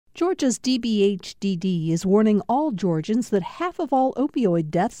Georgia's DBHDD is warning all Georgians that half of all opioid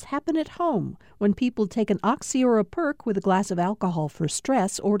deaths happen at home when people take an oxy or a perk with a glass of alcohol for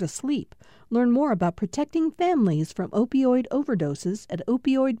stress or to sleep. Learn more about protecting families from opioid overdoses at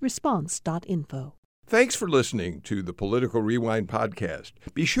opioidresponse.info. Thanks for listening to the Political Rewind podcast.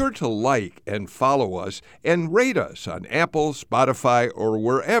 Be sure to like and follow us and rate us on Apple, Spotify, or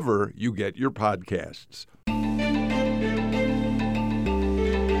wherever you get your podcasts.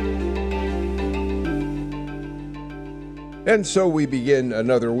 And so we begin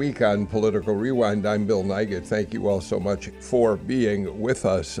another week on Political Rewind. I'm Bill Nigut. Thank you all so much for being with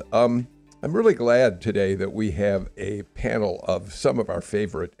us. I'm really glad today that we have a panel of some of our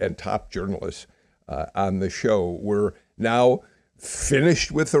favorite and top journalists on the show. We're now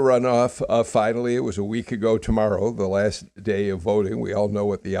finished with the runoff. Finally, it was a week ago tomorrow, the last day of voting. We all know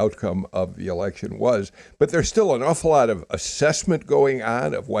what the outcome of the election was, but there's still an awful lot of assessment going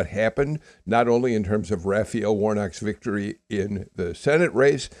on of what happened, not only in terms of Raphael Warnock's victory in the Senate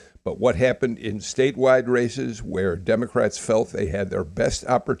race, but what happened in statewide races where Democrats felt they had their best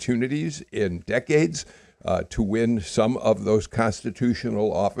opportunities in decades to win some of those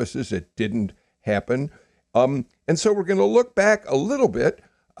constitutional offices. It didn't happen. And so we're going to look back a little bit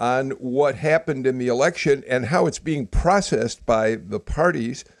on what happened in the election and how it's being processed by the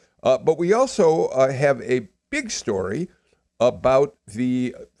parties. But we also have a big story about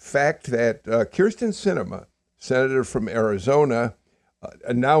the fact that Kyrsten Sinema, senator from Arizona,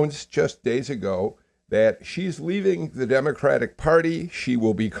 announced just days ago that she's leaving the Democratic Party. She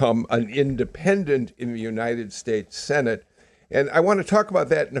will become an independent in the United States Senate. And I want to talk about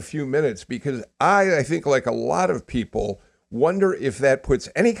that in a few minutes because I think like a lot of people, wonder if that puts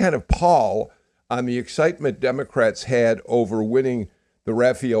any kind of pall on the excitement Democrats had over winning the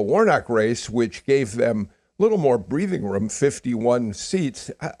Raphael Warnock race, which gave them a little more breathing room, 51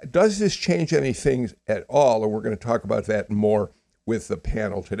 seats. Does this change anything at all? And we're going to talk about that more with the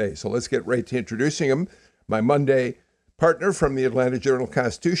panel today. So let's get right to introducing them. My Monday partner from the Atlanta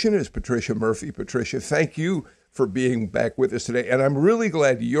Journal-Constitution is Patricia Murphy. Patricia, thank you for being back with us today. And I'm really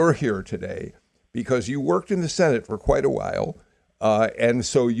glad you're here today because you worked in the Senate for quite a while. And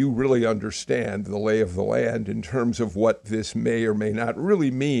so you really understand the lay of the land in terms of what this may or may not really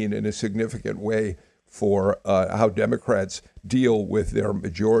mean in a significant way for how Democrats deal with their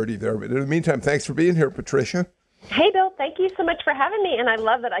majority there. But in the meantime, thanks for being here, Patricia. Hey, Bill, thank you so much for having me. And I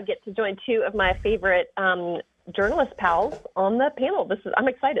love that I get to join two of my favorite journalist pals on the panel. I'm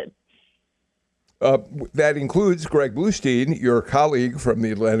excited. That includes Greg Bluestein, your colleague from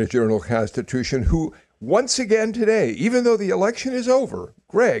the Atlanta Journal-Constitution, who once again today, even though the election is over,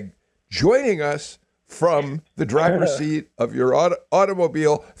 Greg, joining us from the driver's seat of your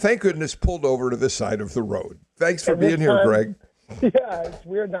automobile, thank goodness, pulled over to the side of the road. Thanks for being here, Greg. Yeah, it's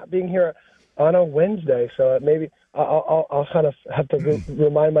weird not being here on a Wednesday, so maybe I'll kind of have to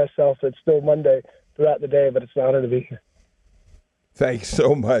remind myself it's still Monday throughout the day, but it's an honor to be here. Thanks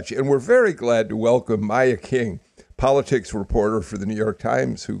so much. And we're very glad to welcome Maya King, politics reporter for the New York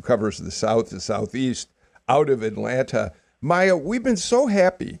Times, who covers the South, the Southeast, out of Atlanta. Maya, we've been so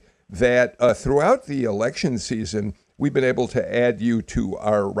happy that throughout the election season, we've been able to add you to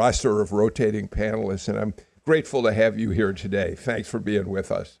our roster of rotating panelists, and I'm grateful to have you here today. Thanks for being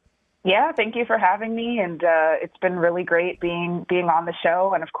with us. Yeah, thank you for having me, and it's been really great being on the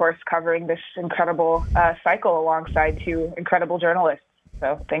show and, of course, covering this incredible cycle alongside two incredible journalists.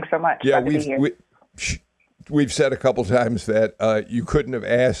 So thanks so much. Yeah, we've said a couple times that you couldn't have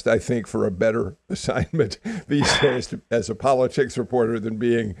asked, I think, for a better assignment these days as a politics reporter than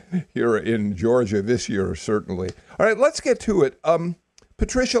being here in Georgia this year, certainly. All right, let's get to it.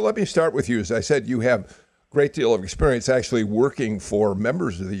 Patricia, let me start with you. As I said, you have great deal of experience actually working for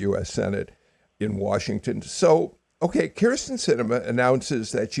members of the U.S. Senate in Washington. So, okay, Kyrsten Sinema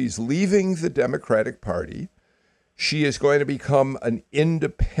announces that she's leaving the Democratic Party. She is going to become an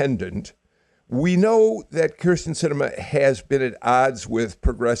independent. We know that Kyrsten Sinema has been at odds with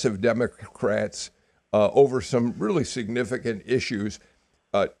progressive Democrats over some really significant issues.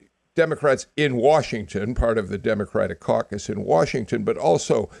 Democrats in Washington, part of the Democratic caucus in Washington, but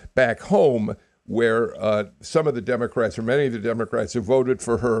also back home, where some of the Democrats, or many of the Democrats who voted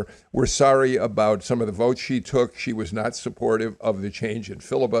for her, were sorry about some of the votes she took. She was not supportive of the change in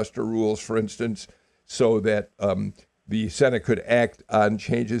filibuster rules, for instance, so that the Senate could act on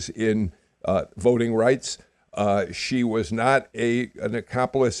changes in voting rights. She was not an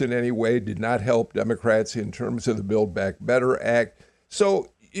accomplice in any way, did not help Democrats in terms of the Build Back Better Act.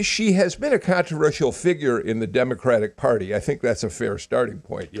 So she has been a controversial figure in the Democratic Party. I think that's a fair starting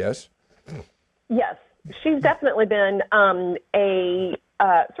point, yes? Yes, she's definitely been a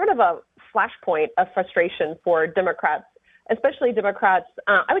sort of a flashpoint of frustration for Democrats, especially Democrats,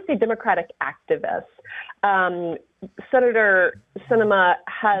 I would say Democratic activists. Senator Sinema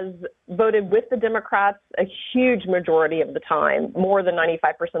has voted with the Democrats a huge majority of the time, more than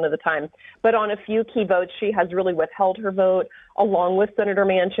 95% of the time. But on a few key votes, she has really withheld her vote, along with Senator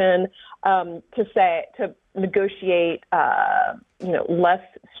Manchin, to negotiate, less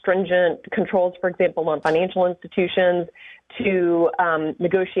stringent controls, for example, on financial institutions, to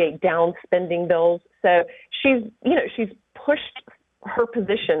negotiate down spending bills. So she's pushed her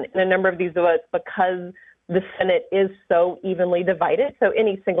position in a number of these votes because the Senate is so evenly divided. So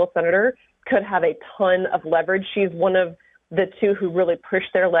any single senator could have a ton of leverage. She's one of the two who really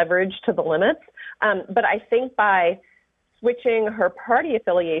pushed their leverage to the limits. But I think by switching her party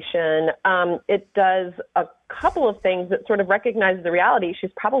affiliation, it does a couple of things that sort of recognize the reality.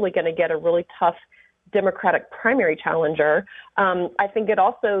 She's probably going to get a really tough Democratic primary challenger. I think it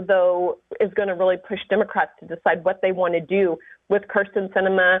also, though, is going to really push Democrats to decide what they want to do with Kyrsten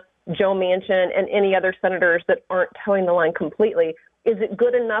Sinema, Joe Manchin, and any other senators that aren't towing the line completely. Is it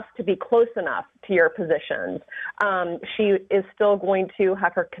good enough to be close enough to your positions? She is still going to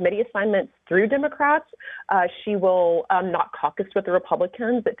have her committee assignments through Democrats. She will not caucus with the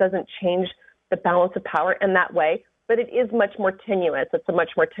Republicans. It doesn't change the balance of power in that way, but it is much more tenuous. It's a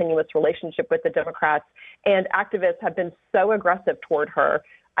much more tenuous relationship with the Democrats, and activists have been so aggressive toward her.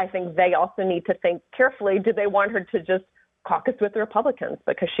 I think they also need to think carefully, do they want her to just caucus with the Republicans?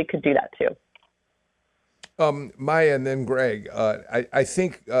 Because she could do that too. Maya and then Greg, I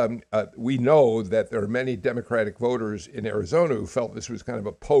think we know that there are many Democratic voters in Arizona who felt this was kind of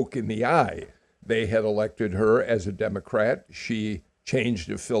a poke in the eye. They had elected her as a Democrat. She changed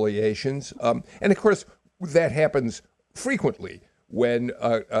affiliations. And of course, that happens frequently when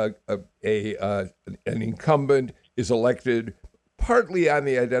an incumbent is elected partly on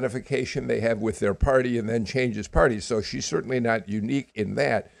the identification they have with their party and then changes parties. So she's certainly not unique in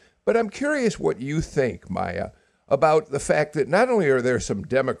that. But I'm curious what you think, Maya, about the fact that not only are there some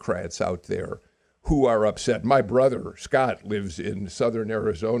Democrats out there who are upset. My brother, Scott, lives in southern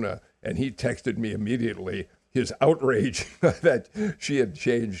Arizona, and he texted me immediately his outrage that she had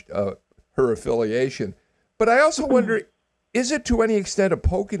changed her affiliation. But I also wonder, is it to any extent a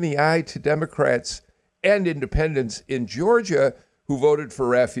poke in the eye to Democrats and independents in Georgia who voted for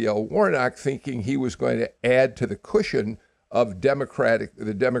Raphael Warnock, thinking he was going to add to the cushion of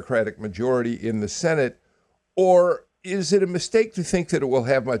the Democratic majority in the Senate? Or is it a mistake to think that it will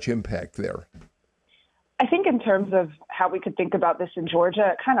have much impact there? I think in terms of how we could think about this in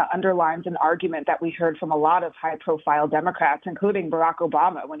Georgia, it kind of underlines an argument that we heard from a lot of high-profile Democrats, including Barack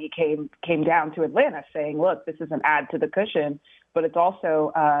Obama, when he came down to Atlanta, saying, look, this is an add to the cushion, but it's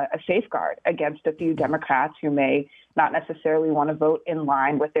also a safeguard against a few Democrats who may not necessarily want to vote in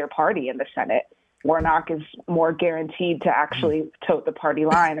line with their party in the Senate. Warnock is more guaranteed to actually tote the party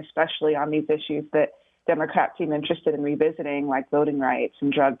line, especially on these issues that Democrats seem interested in revisiting, like voting rights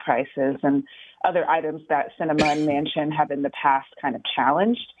and drug prices and other items that Sinema and Manchin have in the past kind of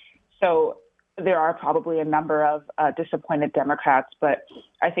challenged. So there are probably a number of disappointed Democrats, but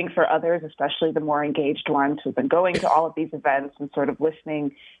I think for others, especially the more engaged ones who've been going to all of these events and sort of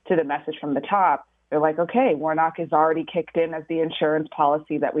listening to the message from the top, they're like, okay, Warnock is already kicked in as the insurance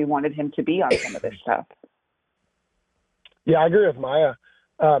policy that we wanted him to be on some of this stuff. Yeah, I agree with Maya.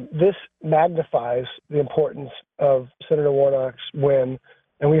 This magnifies the importance of Senator Warnock's win.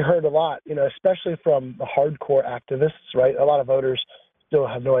 And we heard a lot, especially from the hardcore activists, right? A lot of voters still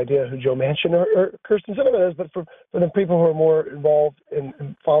have no idea who Joe Manchin or Kyrsten Sinema is, but for the people who are more involved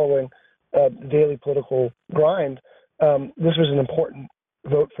in following the daily political grind, this was an important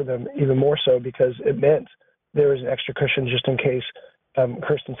vote for them, even more so because it meant there was an extra cushion just in case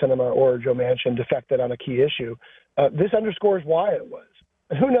Kyrsten Sinema or Joe Manchin defected on a key issue. This underscores why it was.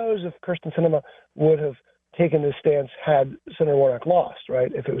 And who knows if Kyrsten Sinema would have taken this stance had Senator Warnock lost, right?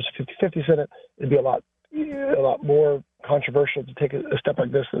 If it was a 50-50 Senate, it'd be a lot more controversial to take a step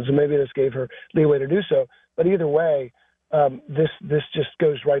like this. And so maybe this gave her leeway to do so. But either way, this just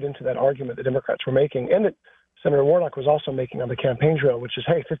goes right into that argument the Democrats were making, and that Senator Warnock was also making on the campaign trail, which is,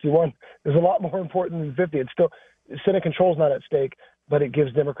 hey, 51 is a lot more important than 50. It's still, Senate control is not at stake, but it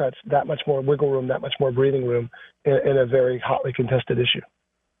gives Democrats that much more wiggle room, that much more breathing room in a very hotly contested issue.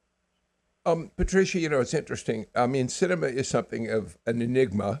 Patricia, it's interesting. I mean, Sinema is something of an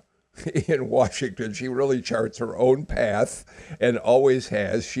enigma in Washington. She really charts her own path and always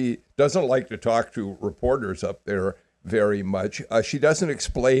has. She doesn't like to talk to reporters up there very much. She doesn't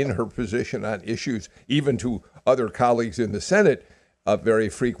explain her position on issues, even to other colleagues in the Senate, very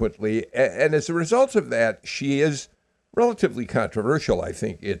frequently. And as a result of that, she is relatively controversial, I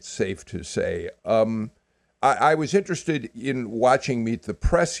think it's safe to say. I was interested in watching Meet the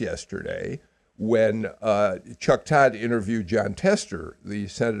Press yesterday when Chuck Todd interviewed John Tester, the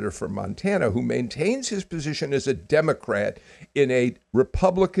senator from Montana, who maintains his position as a Democrat in a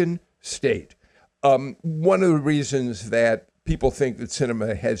Republican state. One of the reasons that people think that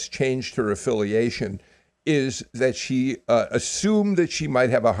Sinema has changed her affiliation is that she assumed that she might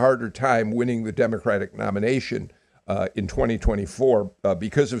have a harder time winning the Democratic nomination in 2024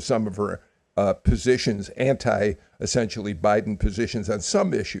 because of some of her positions, essentially Biden positions on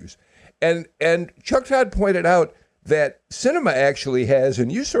some issues. And Chuck Todd pointed out that Sinema actually has,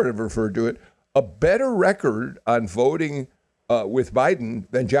 and you sort of referred to it, a better record on voting with Biden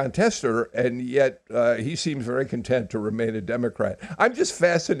than John Tester, and yet he seems very content to remain a Democrat. I'm just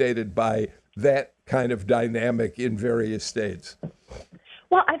fascinated by that kind of dynamic in various states.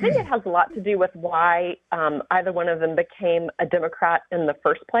 Well, I think it has a lot to do with why either one of them became a Democrat in the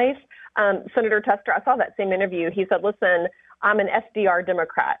first place. Senator Tester, I saw that same interview. He said, listen, I'm an FDR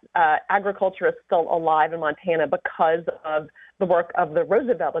Democrat. Agriculture is still alive in Montana because of the work of the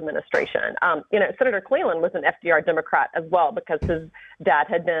Roosevelt administration. Senator Cleland was an FDR Democrat as well because his dad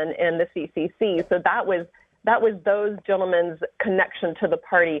had been in the CCC. So that was those gentlemen's connection to the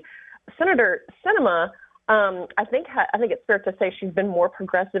party. Senator Sinema, I think it's fair to say she's been more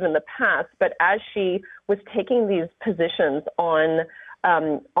progressive in the past, but as she was taking these positions on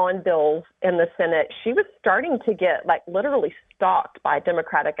bills in the Senate, she was starting to get literally stalked by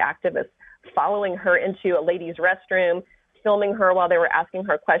Democratic activists, following her into a ladies' restroom, filming her while they were asking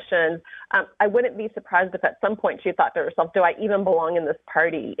her questions. I wouldn't be surprised if at some point she thought to herself, do I even belong in this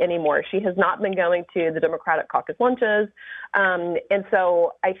party anymore? She has not been going to the Democratic caucus lunches. And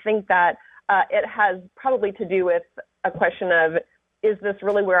so I think that it has probably to do with a question of, is this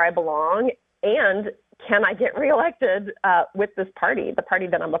really where I belong? And can I get reelected with this party, the party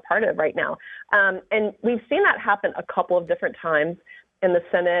that I'm a part of right now? And we've seen that happen a couple of different times in the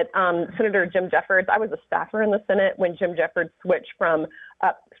Senate. Senator Jim Jeffords, I was a staffer in the Senate when Jim Jeffords switched from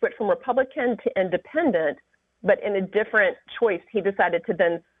Republican to independent, but in a different choice, he decided to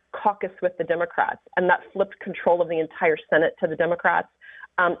then caucus with the Democrats, and that flipped control of the entire Senate to the Democrats.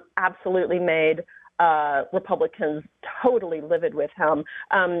 Absolutely made Republicans totally livid with him.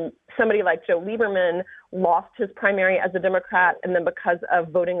 Somebody like Joe Lieberman lost his primary as a Democrat, and then because of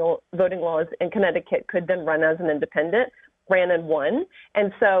voting laws in Connecticut, could then run as an independent, ran and won.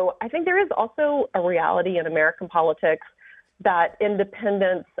 And so I think there is also a reality in American politics that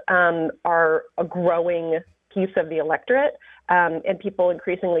independents are a growing piece of the electorate, and people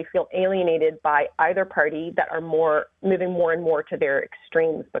increasingly feel alienated by either party that are moving more and more to their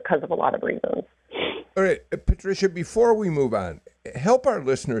extremes because of a lot of reasons. All right, Patricia, before we move on, help our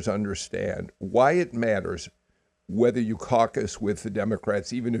listeners understand why it matters whether you caucus with the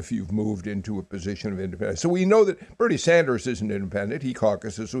Democrats, even if you've moved into a position of independence. So we know that Bernie Sanders isn't independent. He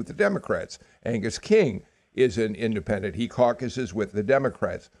caucuses with the Democrats. Angus King is an independent. He caucuses with the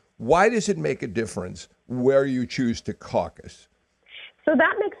Democrats. Why does it make a difference where you choose to caucus? So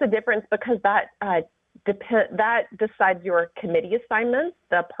that makes a difference because that decides your committee assignments.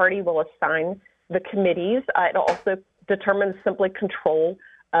 The party will assign the committees. It also determines simply control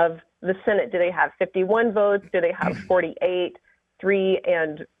of the Senate. Do they have 51 votes? Do they have 48, 3,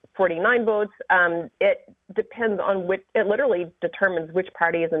 and 49 votes? It depends on it literally determines which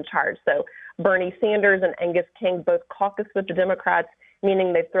party is in charge. So Bernie Sanders and Angus King both caucus with the Democrats,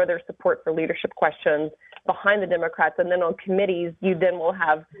 meaning they throw their support for leadership questions behind the Democrats. And then on committees, you then will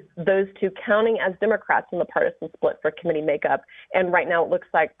have those two counting as Democrats in the partisan split for committee makeup. And right now it looks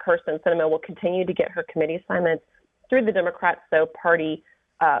like Kirsten Sinema will continue to get her committee assignments through the Democrats. So party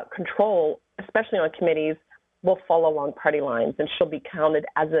control, especially on committees, will fall along party lines, and she'll be counted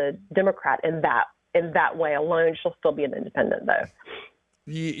as a Democrat in that way alone. She'll still be an independent, though.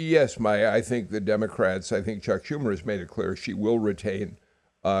 Yes, Maya, I think the Democrats, I think Chuck Schumer has made it clear she will retain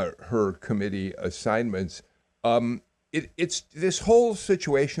her committee assignments. It's this whole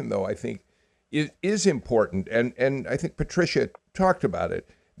situation, though, I think is important. And I think Patricia talked about it.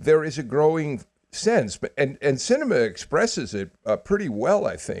 There is a growing sense, and Sinema expresses it pretty well,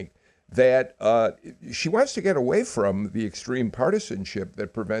 I think, that she wants to get away from the extreme partisanship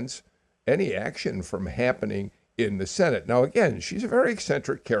that prevents any action from happening in the Senate. Now, again, she's a very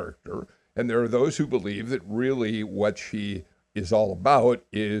eccentric character, and there are those who believe that really what she is all about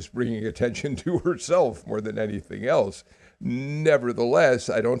is bringing attention to herself more than anything else. Nevertheless,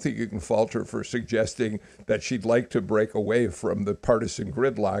 I don't think you can fault her for suggesting that she'd like to break away from the partisan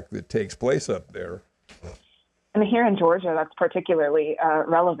gridlock that takes place up there. And here in Georgia, that's particularly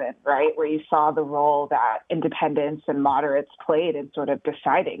relevant, right, where you saw the role that independents and moderates played in sort of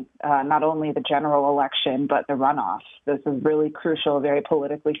deciding not only the general election, but the runoff. This is really crucial, very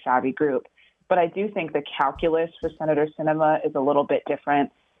politically savvy group. But I do think the calculus for Senator Sinema is a little bit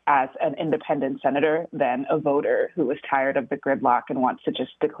different as an independent senator than a voter who is tired of the gridlock and wants to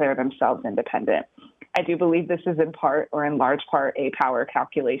just declare themselves independent. I do believe this is in part or in large part a power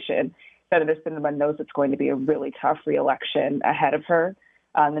calculation. Senator Sinema knows it's going to be a really tough reelection ahead of her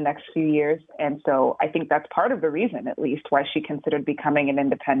in the next few years. And so I think that's part of the reason, at least, why she considered becoming an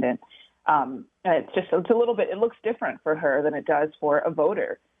independent. And it's a little bit, it looks different for her than it does for a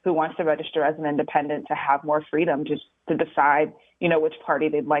voter who wants to register as an independent to have more freedom just to decide, which party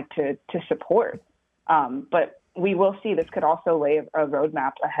they'd like to support. But we will see this could also lay a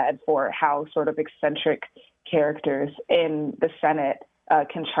roadmap ahead for how sort of eccentric characters in the Senate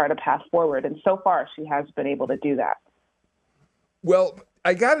can chart a path forward. And so far, she has been able to do that. Well,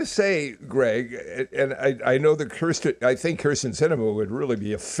 I got to say, Greg, and I know that I think Kirsten Sinema would really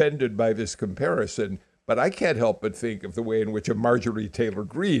be offended by this comparison, but I can't help but think of the way in which a Marjorie Taylor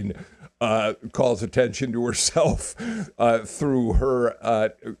Greene calls attention to herself through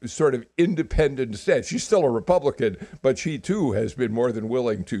her sort of independent stance. She's still a Republican, but she too has been more than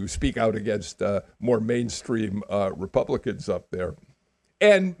willing to speak out against more mainstream Republicans up there.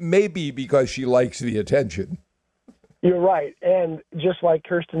 And maybe because she likes the attention. You're right. And just like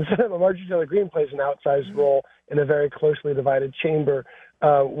Kirsten Sinema, Marjorie Taylor Greene plays an outsized role in a very closely divided chamber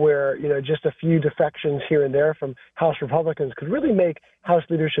where, just a few defections here and there from House Republicans could really make House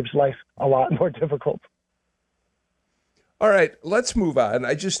leadership's life a lot more difficult. All right, let's move on.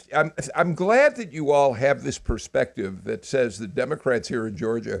 I'm glad that you all have this perspective that says the Democrats here in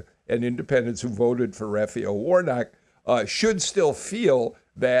Georgia and independents who voted for Raphael Warnock should still feel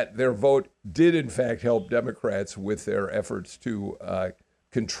that their vote did, in fact, help Democrats with their efforts to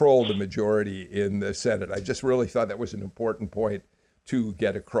control the majority in the Senate. I just really thought that was an important point to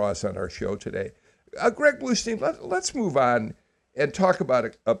get across on our show today. Greg Bluestein, let's move on and talk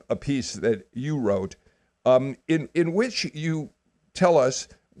about a piece that you wrote in which you tell us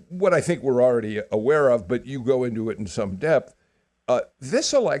what I think we're already aware of, but you go into it in some depth.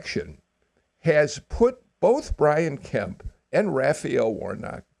 This election has put both Brian Kemp and Raphael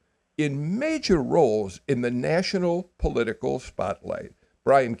Warnock in major roles in the national political spotlight.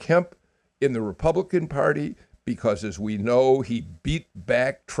 Brian Kemp in the Republican Party, because as we know, he beat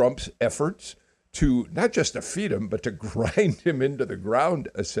back Trump's efforts to not just defeat him, but to grind him into the ground,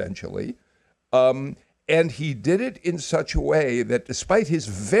 essentially. And he did it in such a way that despite his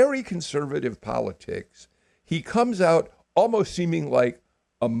very conservative politics, he comes out almost seeming like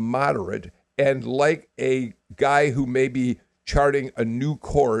a moderate and like a guy who may be charting a new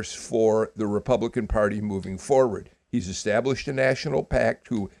course for the Republican Party moving forward. He's established a national pact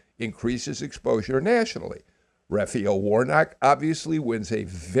to increase his exposure nationally. Raphael Warnock obviously wins a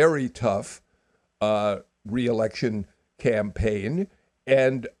very tough re-election campaign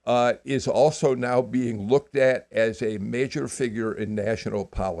and is also now being looked at as a major figure in national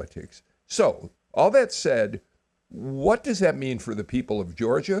politics. So, all that said, what does that mean for the people of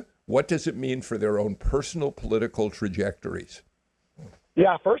Georgia? What does it mean for their own personal political trajectories?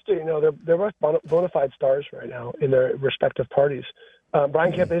 Yeah, first, they're both bona fide stars right now in their respective parties.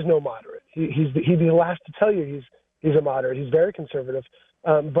 Brian Kemp is no moderate. He'd be the last to tell you he's a moderate. He's very conservative,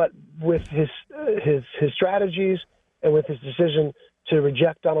 but with his strategies and with his decision to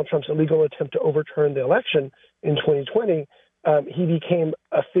reject Donald Trump's illegal attempt to overturn the election in 2020, he became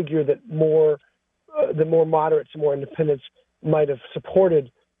a figure that the more moderates and more independents might have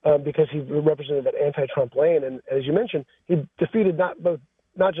supported because he represented that anti-Trump lane. And as you mentioned, he defeated not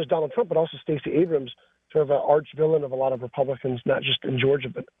just Donald Trump, but also Stacey Abrams, sort of an arch villain of a lot of Republicans, not just in Georgia,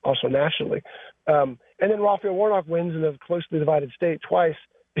 but also nationally. And then Raphael Warnock wins in a closely divided state twice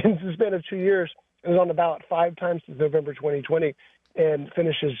in the span of 2 years, and is on the ballot 5 times since November 2020, and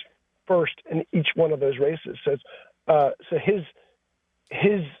finishes first in each one of those races. So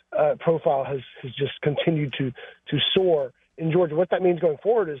his profile has just continued to soar in Georgia. What that means going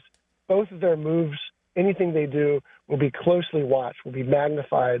forward is both of their moves, anything they do, will be closely watched, will be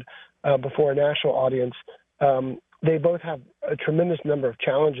magnified before a national audience. They both have a tremendous number of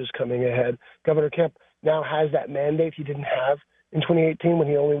challenges coming ahead. Governor Kemp now has that mandate he didn't have in 2018 when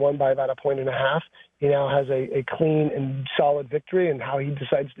he only won by about 1.5 points. He now has a clean and solid victory, and how he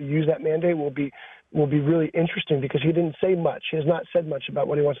decides to use that mandate will be really interesting because he didn't say much. He has not said much about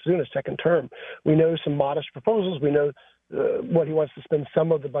what he wants to do in his second term. We know some modest proposals. We know what he wants to spend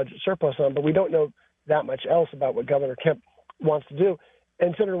some of the budget surplus on, but we don't know that much else about what Governor Kemp wants to do.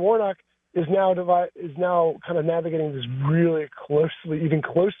 And Senator Warnock, is now kind of navigating this really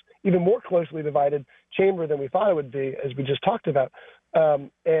even more closely divided chamber than we thought it would be, as we just talked about.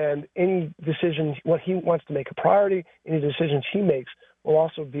 And any decisions, what he wants to make a priority, any decisions he makes will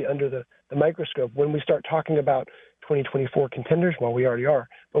also be under the microscope. When we start talking about 2024 contenders, well, we already are,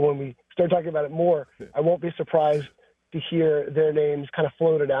 but when we start talking about it more, I won't be surprised to hear their names kind of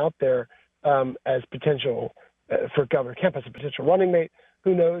floated out there as potential for Governor Kemp as a potential running mate.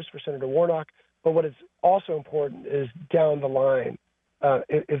 Who knows for Senator Warnock? But what is also important is down the line,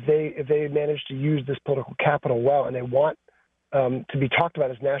 if they manage to use this political capital well, and they want to be talked about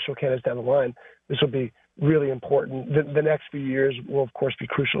as national candidates down the line, this will be really important. The next few years will, of course, be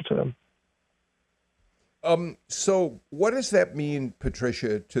crucial to them. So what does that mean,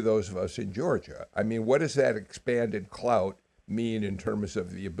 Patricia, to those of us in Georgia? I mean, what does that expanded clout mean in terms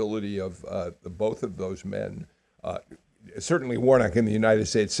of the ability of both of those men? Certainly Warnock in the United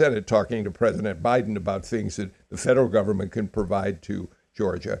States Senate talking to President Biden about things that the federal government can provide to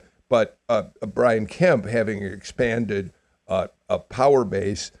Georgia. But Brian Kemp having expanded a power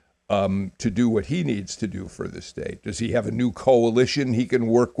base to do what he needs to do for the state. Does he have a new coalition he can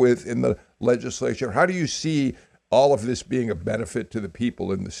work with in the legislature? How do you see all of this being a benefit to the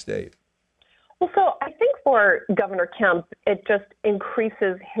people in the state? Well, so I think for Governor Kemp, it just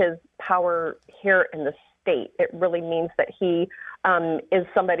increases his power here in the state. It really means that he is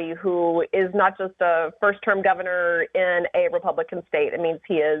somebody who is not just a first-term governor in a Republican state. It means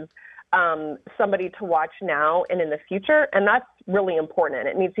he is somebody to watch now and in the future, and that's really important.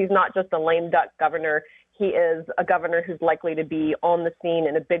 It means he's not just a lame duck governor. He is a governor who's likely to be on the scene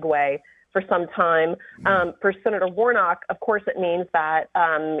in a big way for some time. For Senator Warnock, of course, it means that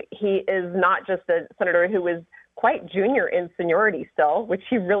he is not just a senator who is quite junior in seniority still, which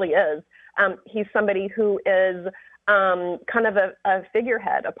he really is. He's somebody who is kind of a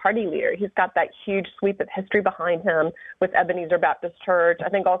figurehead, a party leader. He's got that huge sweep of history behind him with Ebenezer Baptist Church. I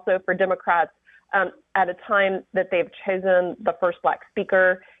think also for Democrats, at a time that they've chosen the first Black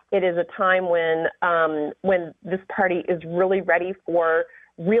speaker, it is a time when this party is really ready for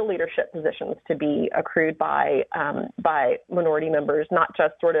real leadership positions to be accrued by minority members, not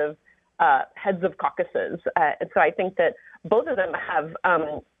just sort of heads of caucuses. And so I think that both of them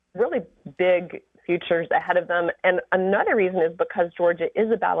have really big futures ahead of them. And another reason is because Georgia is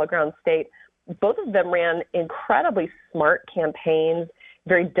a battleground state. Both of them ran incredibly smart campaigns,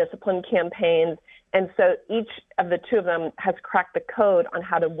 very disciplined campaigns. And so each of the two of them has cracked the code on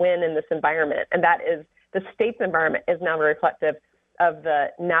how to win in this environment. And that is the state's environment is now reflective of the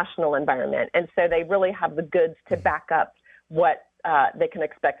national environment. And so they really have the goods to back up what they can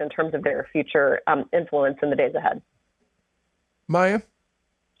expect in terms of their future influence in the days ahead. Maya?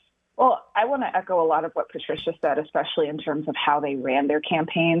 Well, I want to echo a lot of what Patricia said, especially in terms of how they ran their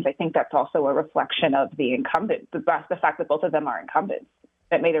campaigns. I think that's also a reflection of the incumbent, the fact that both of them are incumbents.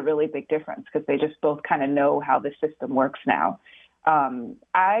 That made a really big difference because they just both kind of know how the system works now.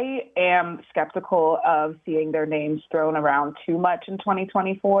 I am skeptical of seeing their names thrown around too much in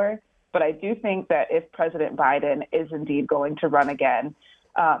 2024, but I do think that if President Biden is indeed going to run again,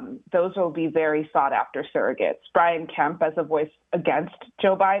 those will be very sought-after surrogates. Brian Kemp as a voice against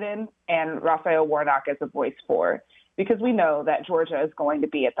Joe Biden and Raphael Warnock as a voice for, because we know that Georgia is going to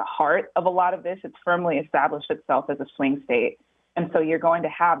be at the heart of a lot of this. It's firmly established itself as a swing state. And so you're going to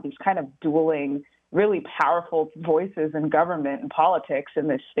have these kind of dueling, really powerful voices in government and politics in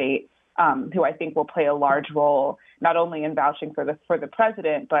this state who I think will play a large role, not only in vouching for the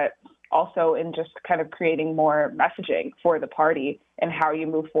president, but also in just kind of creating more messaging for the party and how you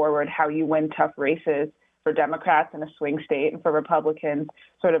move forward, how you win tough races for Democrats in a swing state and for Republicans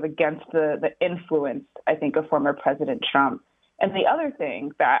sort of against the influence, I think, of former President Trump. And the other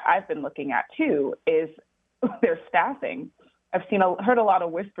thing that I've been looking at, too, is their staffing. I've heard a lot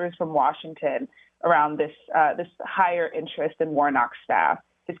of whispers from Washington around this higher interest in Warnock's staff,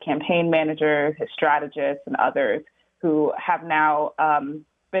 his campaign manager, his strategists, and others who have now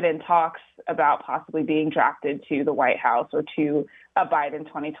been in talks about possibly being drafted to the White House or to a Biden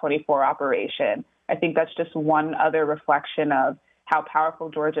 2024 operation. I think that's just one other reflection of how powerful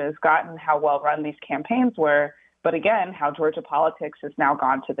Georgia has gotten, how well run these campaigns were, but again, how Georgia politics has now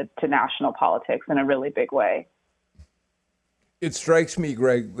gone to national politics in a really big way. It strikes me,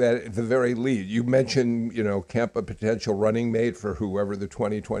 Greg, that at the very least, you mentioned, Kemp, a potential running mate for whoever the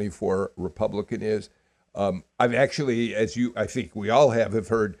 2024 Republican is. I've actually, I think we all have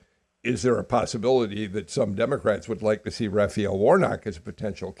heard, is there a possibility that some Democrats would like to see Raphael Warnock as a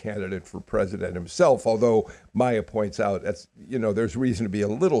potential candidate for president himself? Although Maya points out that's, there's reason to be a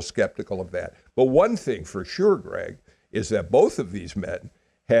little skeptical of that. But one thing for sure, Greg, is that both of these men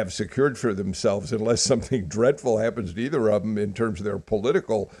have secured for themselves, unless something dreadful happens to either of them in terms of their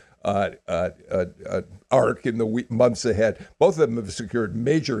political arc in the months ahead. Both of them have secured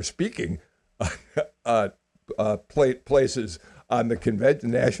major speaking places on the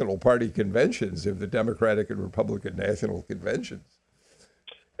national party conventions of the Democratic and Republican national conventions.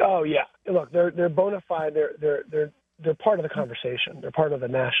 Oh yeah, look, they're bona fide. They're part of the conversation. They're part of the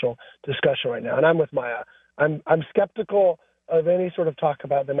national discussion right now. And I'm with Maya. I'm skeptical of any sort of talk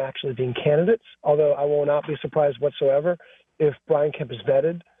about them actually being candidates, although I will not be surprised whatsoever if Brian Kemp is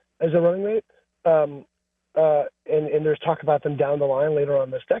vetted as a running mate. And there's talk about them down the line later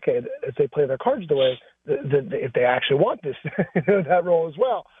on this decade if they play their cards the way if they actually want this that role as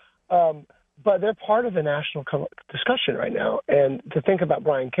well. But they're part of the national discussion right now. And to think about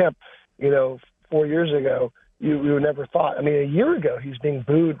Brian Kemp, 4 years ago, you would never thought. I mean, a year ago, he's being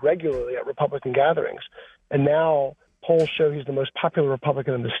booed regularly at Republican gatherings, and now polls show he's the most popular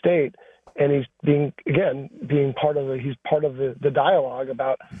Republican in the state, and he's being part of the dialogue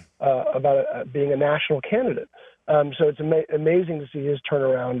about being a national candidate. So it's amazing to see his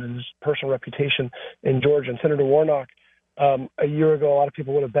turnaround and his personal reputation in Georgia. And Senator Warnock, a year ago, a lot of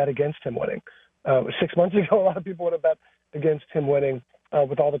people would have bet against him winning. 6 months ago, a lot of people would have bet against him winning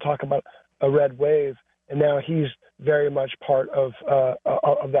with all the talk about a red wave. And now he's very much part of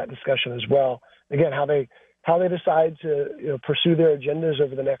that discussion as well. Again, how they decide to pursue their agendas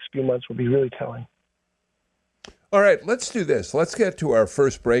over the next few months will be really telling. All right, let's do this. Let's get to our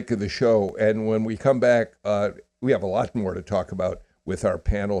first break of the show. And when we come back, we have a lot more to talk about with our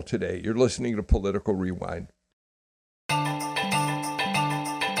panel today. You're listening to Political Rewind.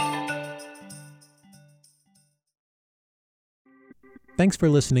 Thanks for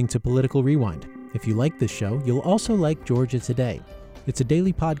listening to Political Rewind. If you like this show, you'll also like Georgia Today. It's a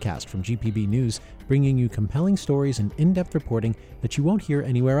daily podcast from GPB News, bringing you compelling stories and in-depth reporting that you won't hear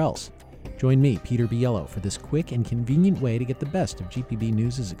anywhere else. Join me, Peter Biello, for this quick and convenient way to get the best of GPB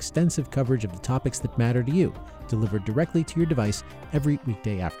News' extensive coverage of the topics that matter to you, delivered directly to your device every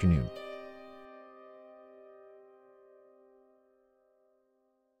weekday afternoon.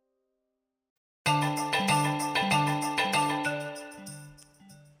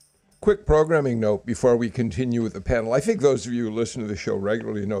 Quick programming note before we continue with the panel. I think those of you who listen to the show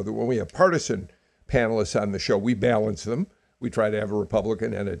regularly know that when we have partisan panelists on the show, we balance them. We try to have a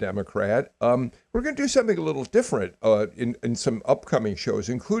Republican and a Democrat. We're going to do something a little different in some upcoming shows,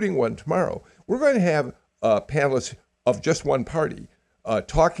 including one tomorrow. We're going to have panelists of just one party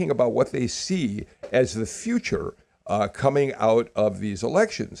talking about what they see as the future coming out of these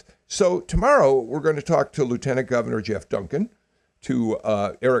elections. So tomorrow, we're going to talk to Lieutenant Governor Jeff Duncan, to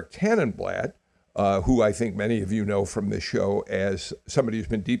Eric Tannenblatt, who I think many of you know from this show as somebody who's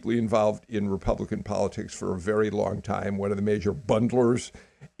been deeply involved in Republican politics for a very long time, one of the major bundlers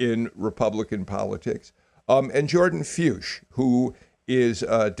in Republican politics, and Jordan Fuchs, who is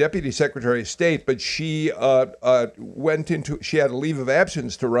Deputy Secretary of State, but she had a leave of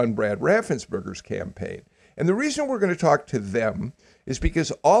absence to run Brad Raffensperger's campaign. And the reason we're going to talk to them is because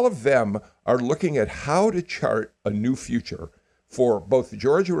all of them are looking at how to chart a new future for both the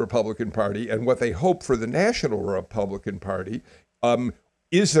Georgia Republican Party and what they hope for the National Republican Party.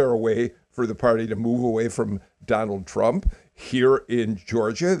 Is there a way for the party to move away from Donald Trump? Here in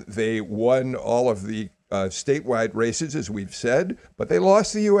Georgia, they won all of the statewide races, as we've said, but they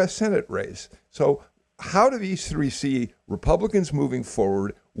lost the U.S. Senate race. So how do these three see Republicans moving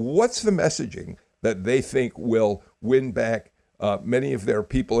forward? What's the messaging that they think will win back many of their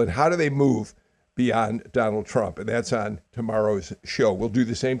people, and how do they move beyond Donald Trump? And that's on tomorrow's show. We'll do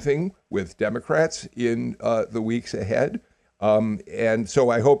the same thing with Democrats in the weeks ahead. And so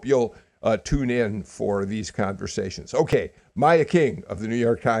I hope you'll tune in for these conversations. Okay, Maya King of the New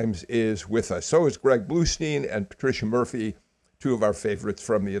York Times is with us. So is Greg Bluestein and Patricia Murphy, two of our favorites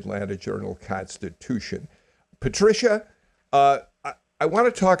from the Atlanta Journal-Constitution. Patricia, I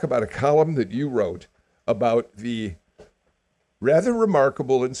want to talk about a column that you wrote about the rather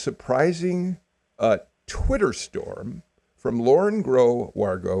remarkable and surprising Twitter storm from Lauren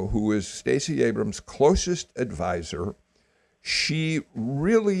Groh-Wargo, who is Stacey Abrams' closest advisor. She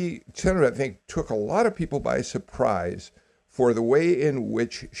really, I think, took a lot of people by surprise for the way in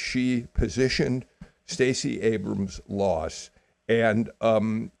which she positioned Stacey Abrams' loss. And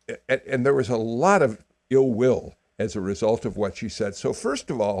there was a lot of ill will as a result of what she said. So first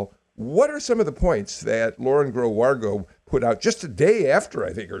of all, what are some of the points that Lauren Groh-Wargo put out just a day after,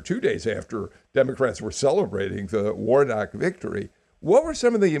 I think, or 2 days after Democrats were celebrating the Warnock victory? What were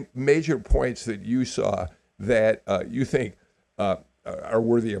some of the major points that you saw that you think are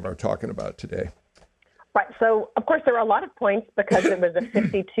worthy of our talking about today? Right. So, of course, there were a lot of points because it was a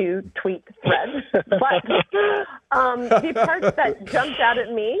 52-tweet thread. But the parts that jumped out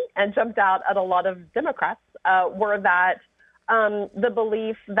at me and jumped out at a lot of Democrats were that the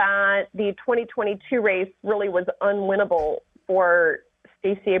belief that the 2022 race really was unwinnable for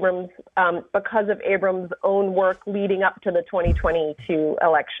Stacey Abrams because of Abrams' own work leading up to the 2022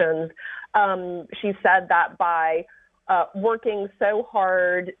 elections. She said that by working so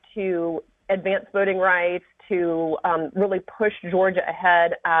hard to advance voting rights, to really push Georgia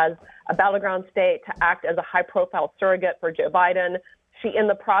ahead as a battleground state, to act as a high-profile surrogate for Joe Biden, she, in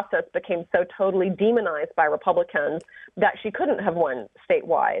the process, became so totally demonized by Republicans that she couldn't have won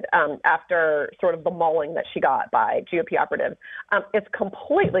statewide after sort of the mauling that she got by GOP operatives. It's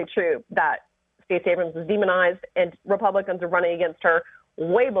completely true that Stacey Abrams is demonized, and Republicans are running against her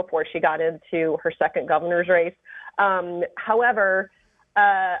way before she got into her second governor's race. However,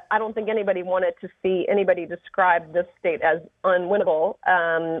 I don't think anybody wanted to see anybody describe this state as unwinnable.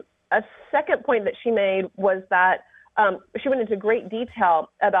 A second point that she made was that she went into great detail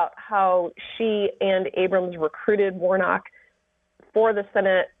about how she and Abrams recruited Warnock for the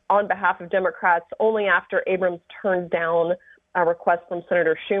Senate on behalf of Democrats only after Abrams turned down a request from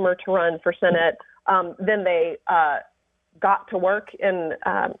Senator Schumer to run for Senate. Then they got to work in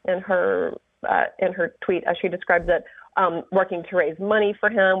her tweet, as she describes it, working to raise money for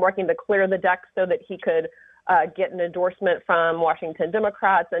him, working to clear the deck so that he could get an endorsement from Washington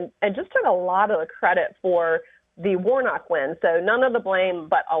Democrats, and just took a lot of the credit for the Warnock win. So none of the blame,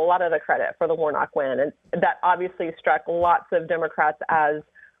 but a lot of the credit for the Warnock win. And that obviously struck lots of Democrats as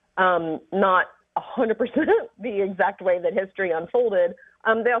not 100% the exact way that history unfolded.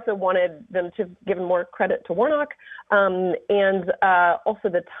 They also wanted them to give more credit to Warnock. And also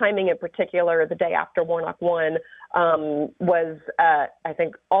the timing in particular, the day after Warnock won, was, I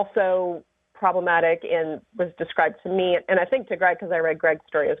think, also problematic and was described to me, and I think to Greg, because I read Greg's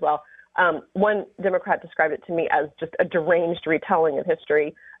story as well. One Democrat described it to me as just a deranged retelling of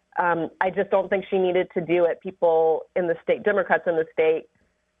history. I just don't think she needed to do it. People in the state, Democrats in the state,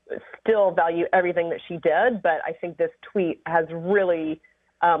 still value everything that she did, but I think this tweet has really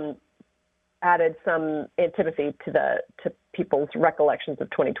added some antipathy to people's recollections of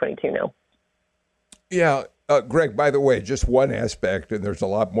 2022 now. Yeah, Greg, by the way, just one aspect, and there's a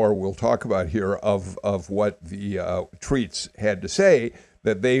lot more we'll talk about here, of what the tweets had to say,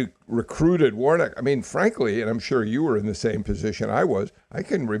 that they recruited Warnock. I mean, frankly, and I'm sure you were in the same position I was, I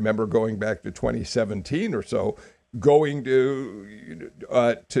can remember going back to 2017 or so, going to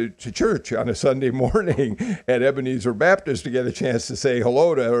church on a Sunday morning at Ebenezer Baptist to get a chance to say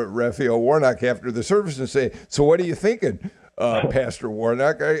hello to Raphael Warnock after the service and say, so what are you thinking, Pastor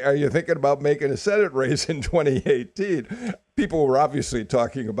Warnock? Are you thinking about making a Senate race in 2018? People were obviously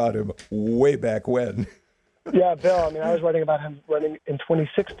talking about him way back when. Yeah, Bill, I mean, I was writing about him running in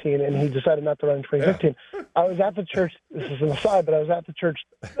 2016, and he decided not to run in 2015. Yeah. I was at the church, this is an aside, but I was at the church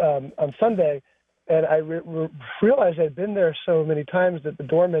on Sunday, and I realized I'd been there so many times that the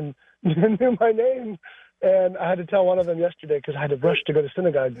doorman knew my name. And I had to tell one of them yesterday because I had to rush to go to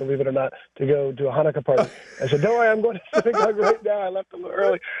synagogue, believe it or not, to go do a Hanukkah party. I said, don't worry, I'm going to synagogue right now. I left a little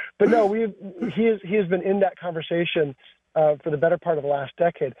early. But no, he has been in that conversation for the better part of the last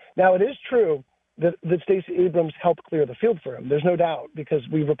decade. Now, it is true that Stacey Abrams helped clear the field for him. There's no doubt, because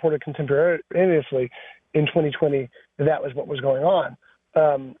we reported contemporaneously in 2020 that was what was going on.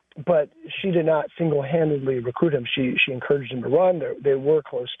 But she did not single-handedly recruit him. She encouraged him to run. They were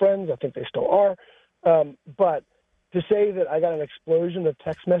close friends. I think they still are. But to say that I got an explosion of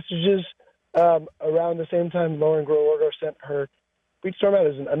text messages around the same time Lauren Groh-Wargo sent her tweet storm out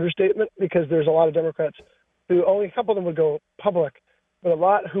is an understatement, because there's a lot of Democrats who, only a couple of them would go public, but a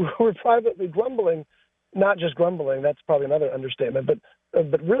lot who were privately grumbling, not just grumbling, that's probably another understatement, but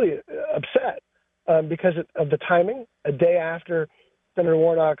really upset because of the timing, a day after Senator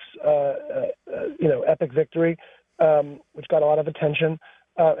Warnock's epic victory, which got a lot of attention,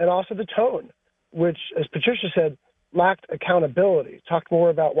 and also the tone, which, as Patricia said, lacked accountability. Talked more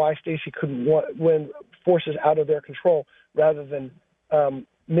about why Stacey couldn't win forces out of their control rather than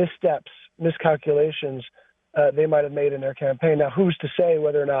missteps, miscalculations they might have made in their campaign. Now, who's to say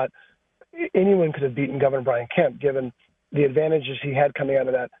whether or not anyone could have beaten Governor Brian Kemp, given the advantages he had coming out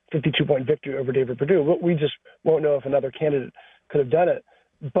of that 52-point victory over David Perdue? We just won't know if another candidate could have done it.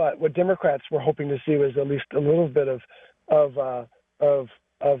 But what Democrats were hoping to see was at least a little bit of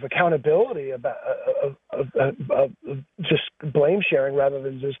accountability, about of just blame sharing, rather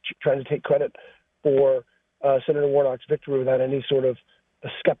than just trying to take credit for Senator Warnock's victory without any sort of a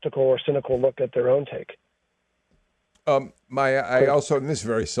skeptical or cynical look at their own take. I also, and this is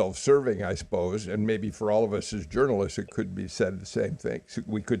very self-serving, I suppose, and maybe for all of us as journalists, it could be said the same thing. So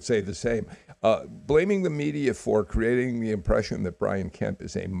we could say the same. Blaming the media for creating the impression that Brian Kemp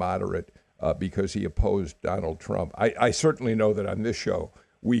is a moderate because he opposed Donald Trump. I certainly know that on this show,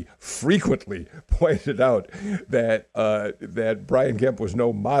 we frequently pointed out that Brian Kemp was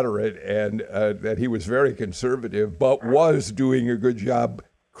no moderate and that he was very conservative, but was doing a good job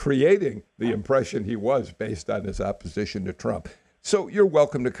creating the impression he was based on his opposition to Trump. So you're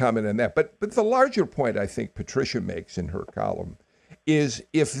welcome to comment on that. But the larger point I think Patricia makes in her column is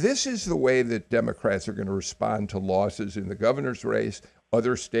if this is the way that Democrats are going to respond to losses in the governor's race,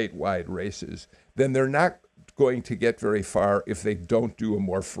 other statewide races, then they're not going to get very far if they don't do a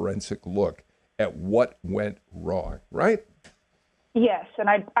more forensic look at what went wrong, right? Yes, and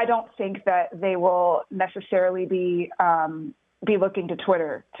I don't think that they will necessarily be looking to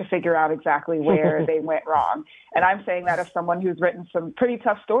Twitter to figure out exactly where they went wrong. And I'm saying that as someone who's written some pretty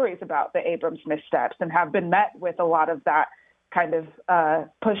tough stories about the Abrams missteps and have been met with a lot of that kind of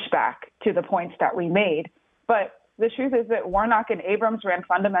pushback to the points that we made. But the truth is that Warnock and Abrams ran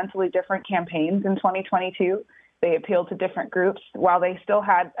fundamentally different campaigns in 2022. They appealed to different groups. While they still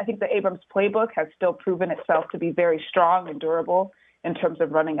had, I think the Abrams playbook has still proven itself to be very strong and durable in terms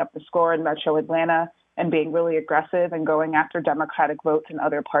of running up the score in Metro Atlanta and being really aggressive and going after Democratic votes in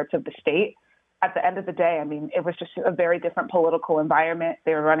other parts of the state. At the end of the day, I mean, it was just a very different political environment.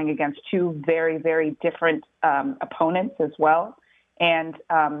 They were running against two very, very different opponents as well. And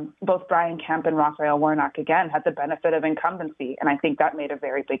both Brian Kemp and Raphael Warnock, again, had the benefit of incumbency. And I think that made a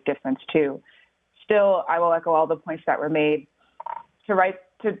very big difference, too. Still, I will echo all the points that were made.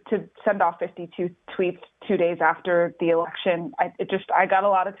 To send off 52 tweets 2 days after the election, I got a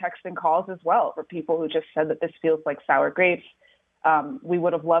lot of texts and calls as well for people who just said that this feels like sour grapes. We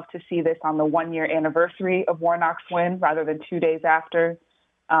would have loved to see this on the 1-year anniversary of Warnock's win rather than 2 days after.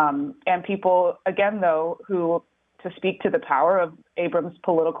 And people, again, though, who, to speak to the power of Abrams'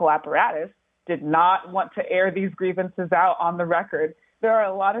 political apparatus, did not want to air these grievances out on the record. There are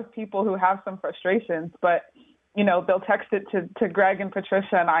a lot of people who have some frustrations, but you know, they'll text it to Greg and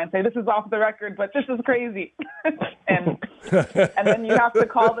Patricia and I and say, this is off the record, but this is crazy. and then you have to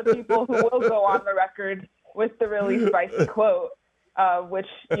call the people who will go on the record with the really spicy quote, which,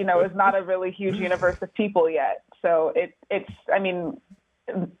 you know, is not a really huge universe of people yet. So it's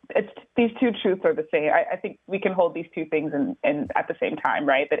these two truths are the same. I think we can hold these two things in at the same time,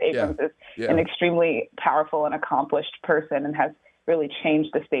 right? That Abrams is an extremely powerful and accomplished person and has really changed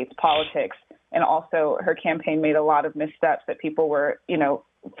the state's politics. And also her campaign made a lot of missteps that people were, you know,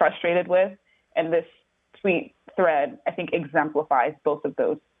 frustrated with. And this tweet thread, I think, exemplifies both of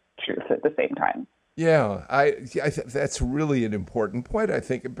those truths at the same time. Yeah, that's really an important point, I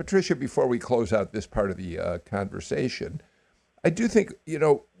think. And Patricia, before we close out this part of the conversation, I do think, you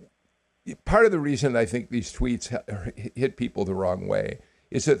know, part of the reason I think these tweets hit people the wrong way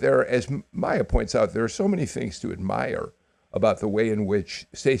is that there are, as Maya points out, there are so many things to admire about the way in which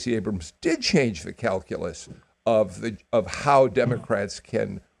Stacey Abrams did change the calculus of how Democrats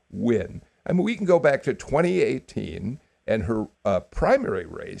can win. I mean, we can go back to 2018 and her primary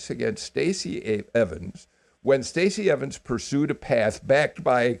race against Stacey Evans, when Stacey Evans pursued a path backed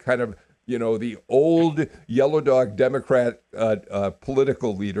by kind of, you know, the old yellow dog Democrat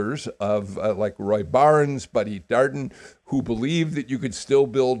political leaders of like Roy Barnes, Buddy Darden, who believed that you could still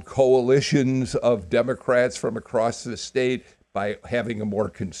build coalitions of Democrats from across the state by having a more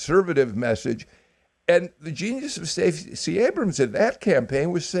conservative message. And the genius of Stacey Abrams in that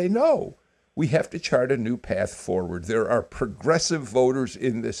campaign was say, no, we have to chart a new path forward. There are progressive voters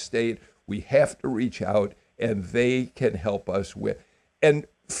in this state. We have to reach out, and they can help us with. And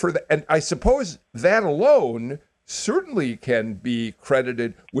I suppose that alone certainly can be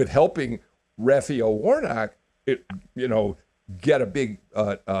credited with helping Raphael Warnock, get a big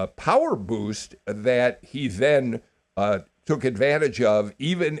power boost that he then took advantage of,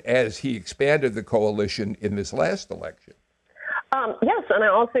 even as he expanded the coalition in this last election. Yes, and I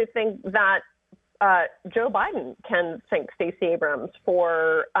also think that Joe Biden can thank Stacey Abrams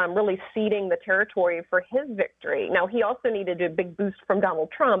for really ceding the territory for his victory. Now, he also needed a big boost from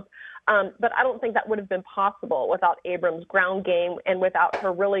Donald Trump, but I don't think that would have been possible without Abrams' ground game and without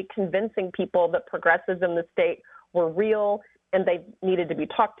her really convincing people that progressives in the state were real and they needed to be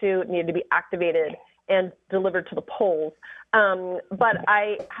talked to, needed to be activated and delivered to the polls. But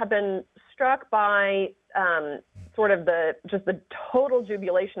I have been struck by sort of the total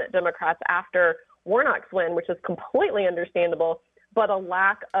jubilation at Democrats after Warnock's win, which is completely understandable, but a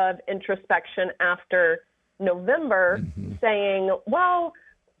lack of introspection after November, saying, well,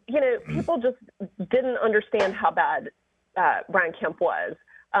 people just didn't understand how bad Brian Kemp was.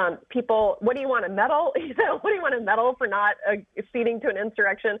 People, what do you want, a medal? What do you want, a medal for not acceding to an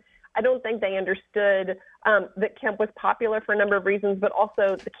insurrection? I don't think they understood that Kemp was popular for a number of reasons, but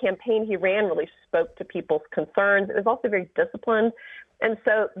also the campaign he ran really spoke to people's concerns. It was also very disciplined. And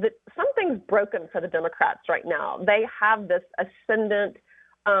so something's broken for the Democrats right now. They have this ascendant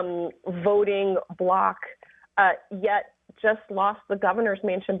voting bloc, yet just lost the governor's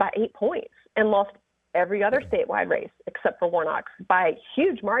mansion by 8 points and lost every other statewide race except for Warnock's by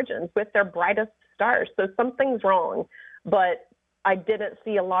huge margins with their brightest stars. So something's wrong, but I didn't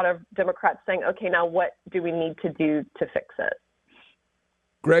see a lot of Democrats saying, okay, now what do we need to do to fix it?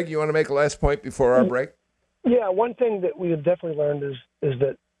 Greg, you want to make a last point before our break? Yeah, one thing that we have definitely learned is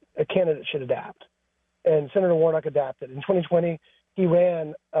that a candidate should adapt. And Senator Warnock adapted. In 2020, he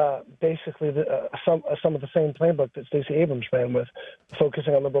ran basically some of the same playbook that Stacey Abrams ran with,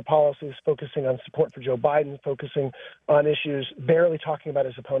 focusing on liberal policies, focusing on support for Joe Biden, focusing on issues, barely talking about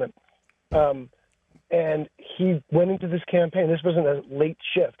his opponent. And he went into this campaign. This wasn't a late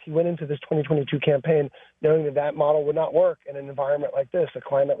shift. He went into this 2022 campaign knowing that that model would not work in an environment like this, a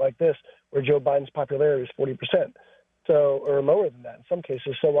climate like this, where Joe Biden's popularity is 40%, or lower than that in some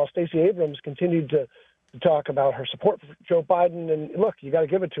cases. So while Stacey Abrams continued to talk about her support for Joe Biden, and look, you got to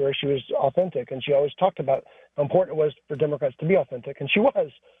give it to her. She was authentic, and she always talked about how important it was for Democrats to be authentic, and she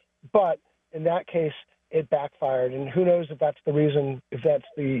was. But in that case, it backfired, and who knows if that's the reason, if that's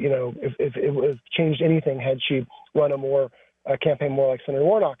the, if it would have changed anything had she run a campaign more like Senator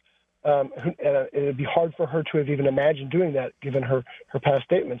Warnock. It would be hard for her to have even imagined doing that given her past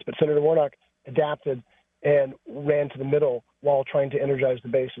statements. But Senator Warnock adapted and ran to the middle while trying to energize the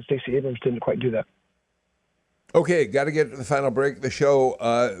base, and Stacey Abrams didn't quite do that. Okay, got to get to the final break of the show.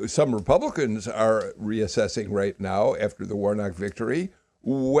 Some Republicans are reassessing right now after the Warnock victory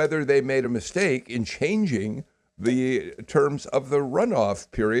whether they made a mistake in changing the terms of the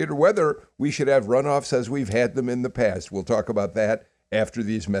runoff period or whether we should have runoffs as we've had them in the past. We'll talk about that after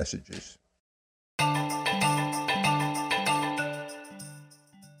these messages.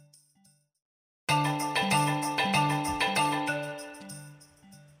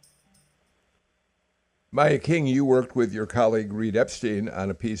 Maya King, you worked with your colleague Reed Epstein on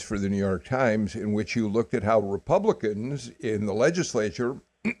a piece for the New York Times in which you looked at how Republicans in the legislature,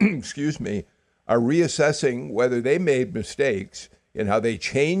 are reassessing whether they made mistakes in how they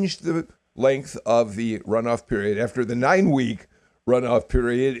changed the length of the runoff period. After the 9-week runoff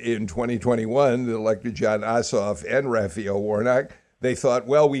period in 2021 that elected John Ossoff and Raphael Warnock, they thought,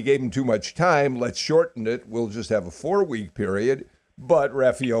 well, we gave them too much time. Let's shorten it. We'll just have a 4-week period. But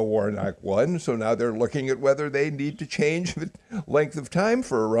Raphael Warnock won, so now they're looking at whether they need to change the length of time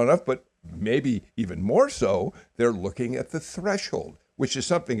for a runoff, but maybe even more so, they're looking at the threshold, which is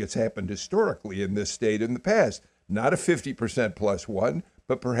something that's happened historically in this state in the past. Not a 50% plus one,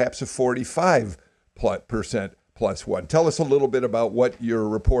 but perhaps a 45% plus one. Tell us a little bit about what your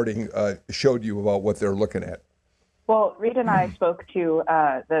reporting showed you about what they're looking at. Well, Reed and I spoke to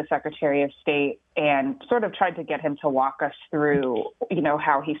the Secretary of State and sort of tried to get him to walk us through,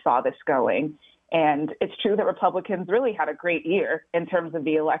 how he saw this going. And it's true that Republicans really had a great year in terms of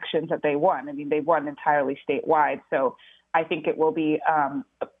the elections that they won. I mean, they won entirely statewide. So I think it will be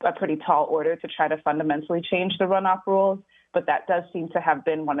a pretty tall order to try to fundamentally change the runoff rules. But that does seem to have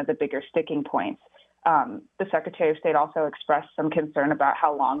been one of the bigger sticking points. The Secretary of State also expressed some concern about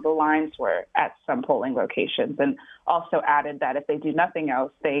how long the lines were at some polling locations, and also added that if they do nothing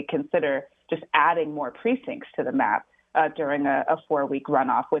else, they consider just adding more precincts to the map during a 4-week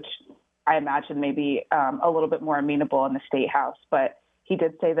runoff, which I imagine may be a little bit more amenable in the State House. But he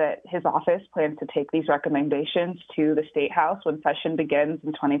did say that his office plans to take these recommendations to the State House when session begins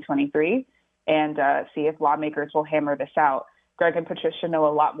in 2023 and see if lawmakers will hammer this out. Greg and Patricia know a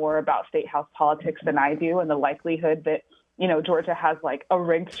lot more about State House politics than I do, and the likelihood that, Georgia has like a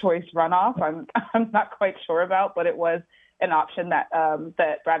ranked choice runoff, I'm not quite sure about, but it was an option that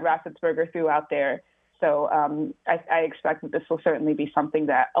Brad Raffensperger threw out there. So I expect that this will certainly be something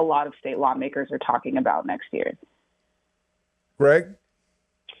that a lot of state lawmakers are talking about next year. Greg?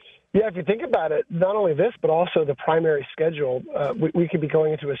 Yeah, if you think about it, not only this, but also the primary schedule, we could be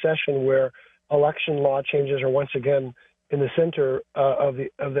going into a session where election law changes are once again in the center of the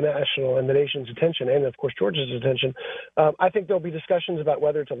national and the nation's attention, and of course Georgia's attention. I think there'll be discussions about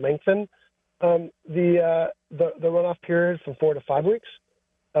whether to lengthen the runoff period from 4 to 5 weeks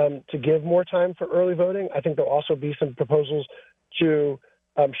to give more time for early voting. I think there'll also be some proposals to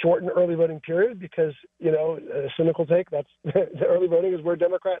shorten early voting period because, a cynical take, that's the early voting is where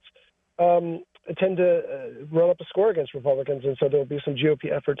Democrats tend to run up a score against Republicans, and so there will be some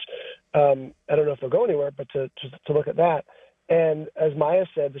GOP efforts. I don't know if they'll go anywhere, but to look at that. And as Maya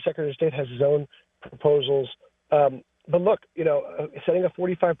said, the Secretary of State has his own proposals. But look, setting a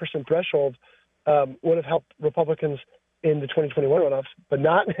 45% threshold would have helped Republicans in the 2021 runoffs, but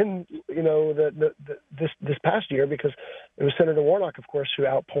not in this past year, because it was Senator Warnock, of course, who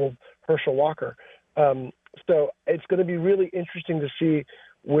outpolled Herschel Walker. So it's going to be really interesting to see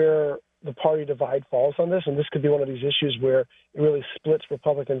where the party divide falls on this, and this could be one of these issues where it really splits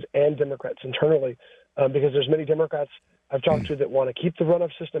Republicans and Democrats internally, because there's many Democrats I've talked to that want to keep the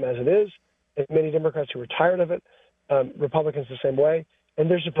runoff system as it is, and many Democrats who are tired of it, Republicans the same way, and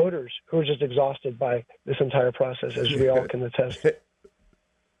there's voters who are just exhausted by this entire process, as we all can attest.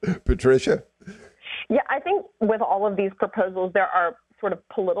 Patricia? Yeah, I think with all of these proposals, there are sort of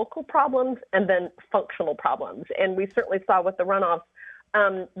political problems and then functional problems. And we certainly saw with the runoffs,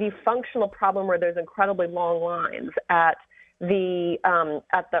 the functional problem where there's incredibly long lines at the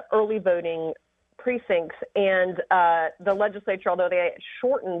early voting precincts, and the legislature, although they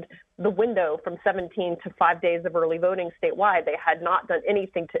shortened the window from 17 to 5 days of early voting statewide, they had not done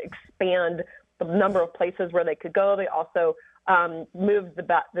anything to expand the number of places where they could go. They also moved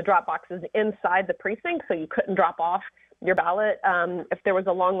the drop boxes inside the precinct, so you couldn't drop off your ballot if there was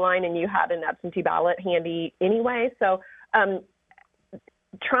a long line and you had an absentee ballot handy anyway. So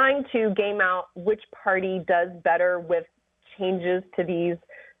trying to game out which party does better with changes to these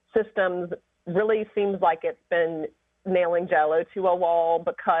systems really seems like it's been nailing Jell-O to a wall,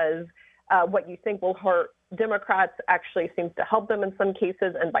 because what you think will hurt Democrats actually seems to help them in some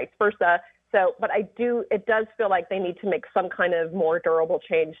cases, and vice versa. So, but it does feel like they need to make some kind of more durable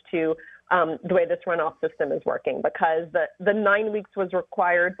change to the way this runoff system is working, because the 9 weeks was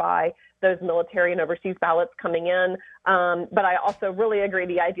required by those military and overseas ballots coming in. But I also really agree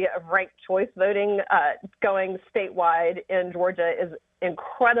the idea of ranked choice voting going statewide in Georgia is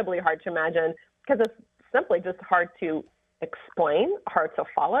incredibly hard to imagine, because it's simply just hard to explain, hard to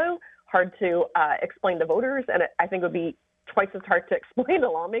follow, hard to explain to voters, and I think it would be twice as hard to explain to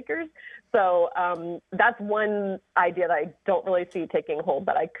lawmakers. So that's one idea that I don't really see taking hold,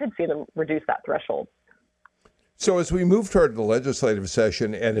 but I could see them reduce that threshold. So as we move toward the legislative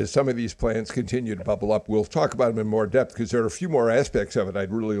session, and as some of these plans continue to bubble up, we'll talk about them in more depth, because there are a few more aspects of it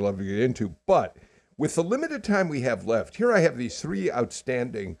I'd really love to get into. But with the limited time we have left, here I have these three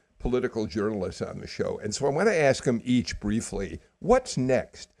outstanding political journalists on the show. And so I want to ask them each briefly, what's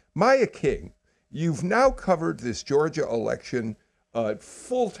next? Maya King, you've now covered this Georgia election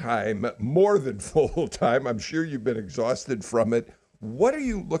full-time, more than full-time. I'm sure you've been exhausted from it. What are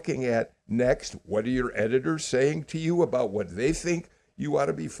you looking at next? What are your editors saying to you about what they think you ought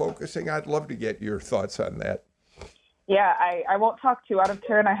to be focusing on? I'd love to get your thoughts on that. Yeah, I won't talk too out of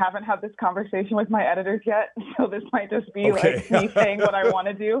turn. I haven't had this conversation with my editors yet, so this might just be like me saying what I want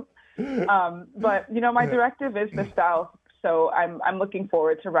to do. But, my directive is the South. So I'm looking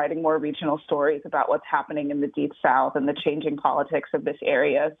forward to writing more regional stories about what's happening in the Deep South and the changing politics of this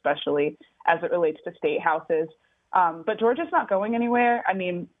area, especially as it relates to state houses. But Georgia's not going anywhere. I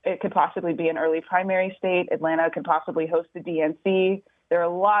mean, it could possibly be an early primary state. Atlanta could possibly host the DNC. There are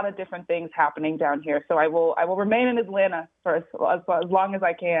a lot of different things happening down here. So I will remain in Atlanta for as long as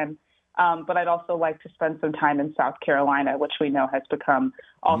I can. But I'd also like to spend some time in South Carolina, which we know has become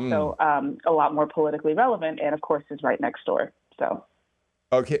also a lot more politically relevant, and of course is right next door. So,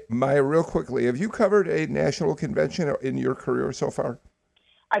 okay, Maya, real quickly, have you covered a national convention in your career so far?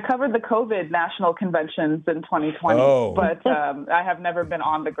 I covered the COVID national conventions in 2020, but I have never been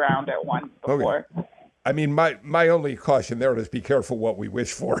on the ground at one before. Okay. I mean, my only caution there is be careful what we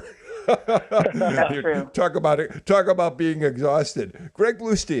wish for. That's true. Talk about it. Talk about being exhausted. Greg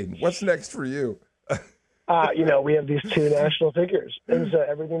Bluestein, what's next for you? We have these two national figures, and so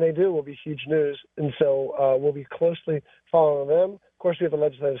everything they do will be huge news. And so we'll be closely following them. Of course, we have a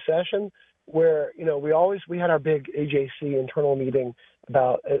legislative session where, we had our big AJC internal meeting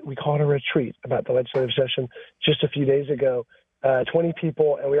about, we call it a retreat, about the legislative session just a few days ago. 20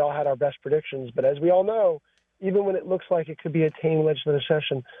 people, and we all had our best predictions. But as we all know, even when it looks like it could be a tame legislative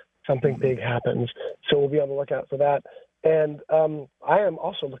session, something big happens. So we'll be on the lookout for that. And I am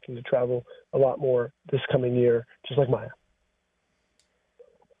also looking to travel a lot more this coming year, just like Maya.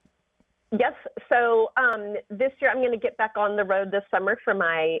 Yes. So this year I'm going to get back on the road this summer for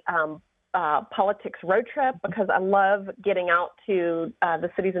my politics road trip, because I love getting out to the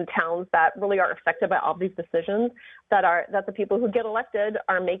cities and towns that really are affected by all these decisions that the people who get elected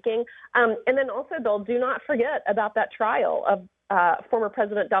are making. And then also, Bill, do not forget about that trial of former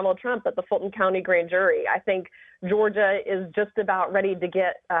President Donald Trump at the Fulton County Grand Jury. I think Georgia is just about ready to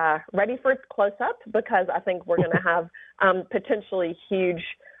get ready for its close-up, because I think we're going to have potentially huge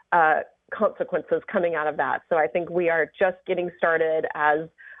consequences coming out of that. So I think we are just getting started as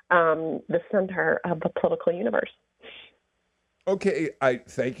the center of the political universe. Okay, I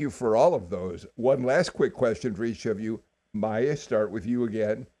thank you for all of those. One last quick question for each of you. Maya, start with you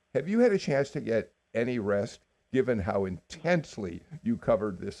again. Have you had a chance to get any rest, given how intensely you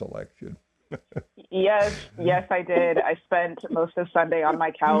covered this election? Yes, I did. I spent most of Sunday on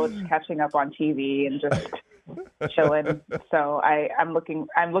my couch catching up on TV and just chilling. So I'm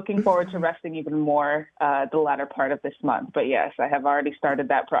looking forward to resting even more the latter part of this month. But yes, I have already started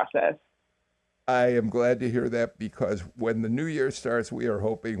that process. I am glad to hear that, because when the new year starts, we are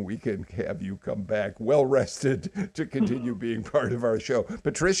hoping we can have you come back well rested to continue being part of our show.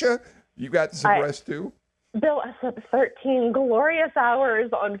 Patricia, you got some rest too? Bill, I slept 13 glorious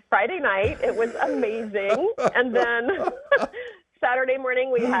hours on Friday night. It was amazing. And then Saturday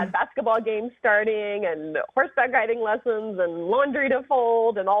morning, we had basketball games starting and horseback riding lessons and laundry to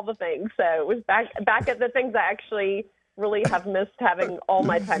fold and all the things. So it was back at the things I actually really have missed having all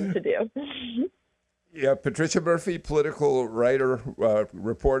my time to do. Yeah, Patricia Murphy, political writer,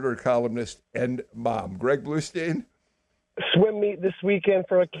 reporter, columnist, and mom. Greg Bluestein? Swim meet this weekend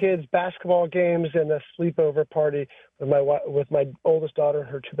for our kids, basketball games, and a sleepover party with my oldest daughter and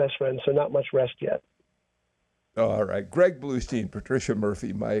her two best friends, so not much rest yet. All right. Greg Bluestein, Patricia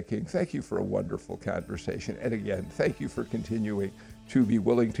Murphy, Maya King, thank you for a wonderful conversation. And again, thank you for continuing to be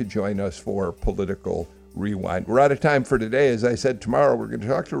willing to join us for Political Rewind. We're out of time for today. As I said, tomorrow we're going to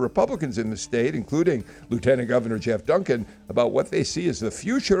talk to Republicans in the state, including Lieutenant Governor Jeff Duncan, about what they see as the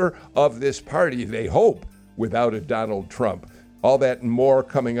future of this party, they hope, without a Donald Trump. All that and more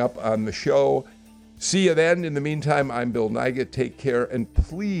coming up on the show. See you then. In the meantime, I'm Bill Nigut. Take care, and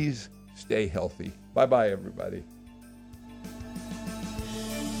please stay healthy. Bye-bye, everybody.